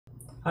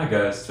Hi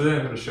guys, today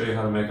I'm going to show you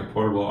how to make a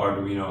portable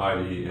Arduino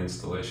IDE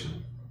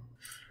installation.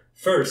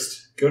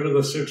 First, go to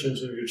the search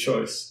engine of your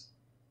choice.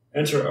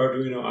 Enter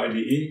Arduino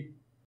IDE.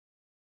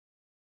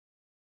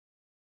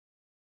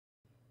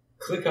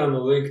 Click on the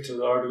link to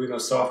the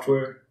Arduino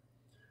software.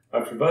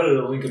 I've provided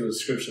a link in the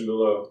description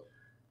below.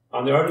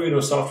 On the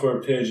Arduino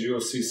software page, you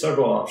will see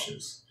several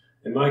options.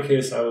 In my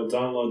case, I will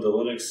download the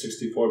Linux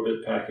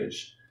 64-bit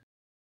package.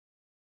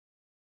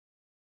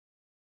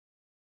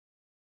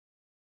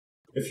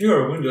 If you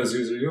are a Windows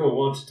user, you will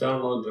want to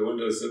download the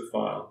Windows zip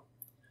file.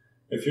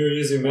 If you are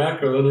using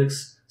Mac or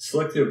Linux,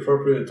 select the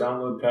appropriate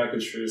download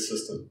package for your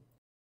system.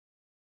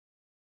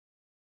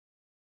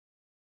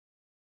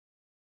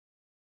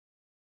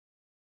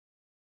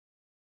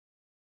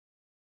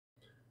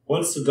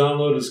 Once the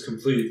download is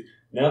complete,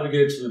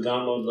 navigate to the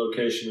download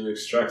location and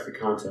extract the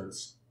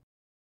contents.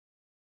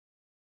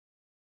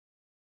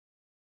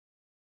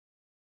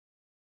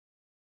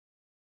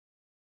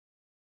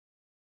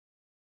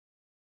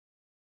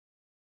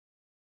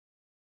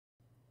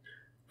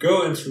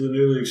 Go into the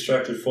newly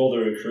extracted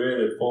folder and create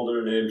a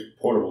folder named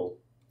Portable.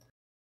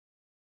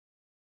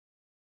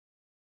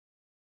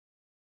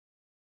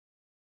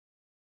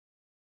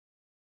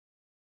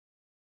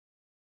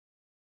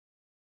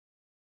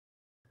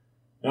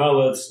 Now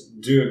let's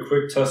do a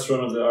quick test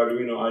run of the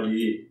Arduino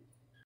IDE.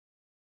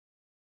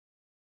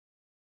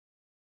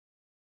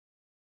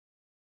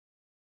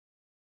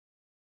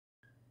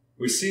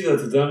 We see that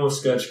the demo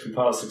sketch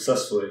compiled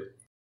successfully,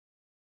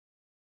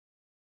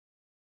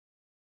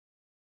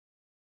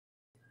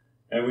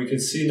 and we can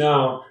see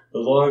now the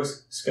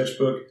logs,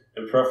 sketchbook,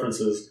 and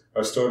preferences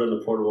are stored in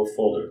the portable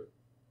folder.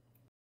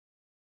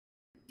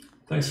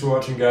 Thanks for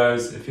watching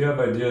guys. If you have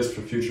ideas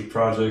for future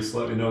projects,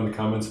 let me know in the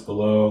comments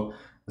below.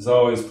 As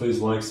always, please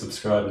like,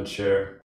 subscribe, and share.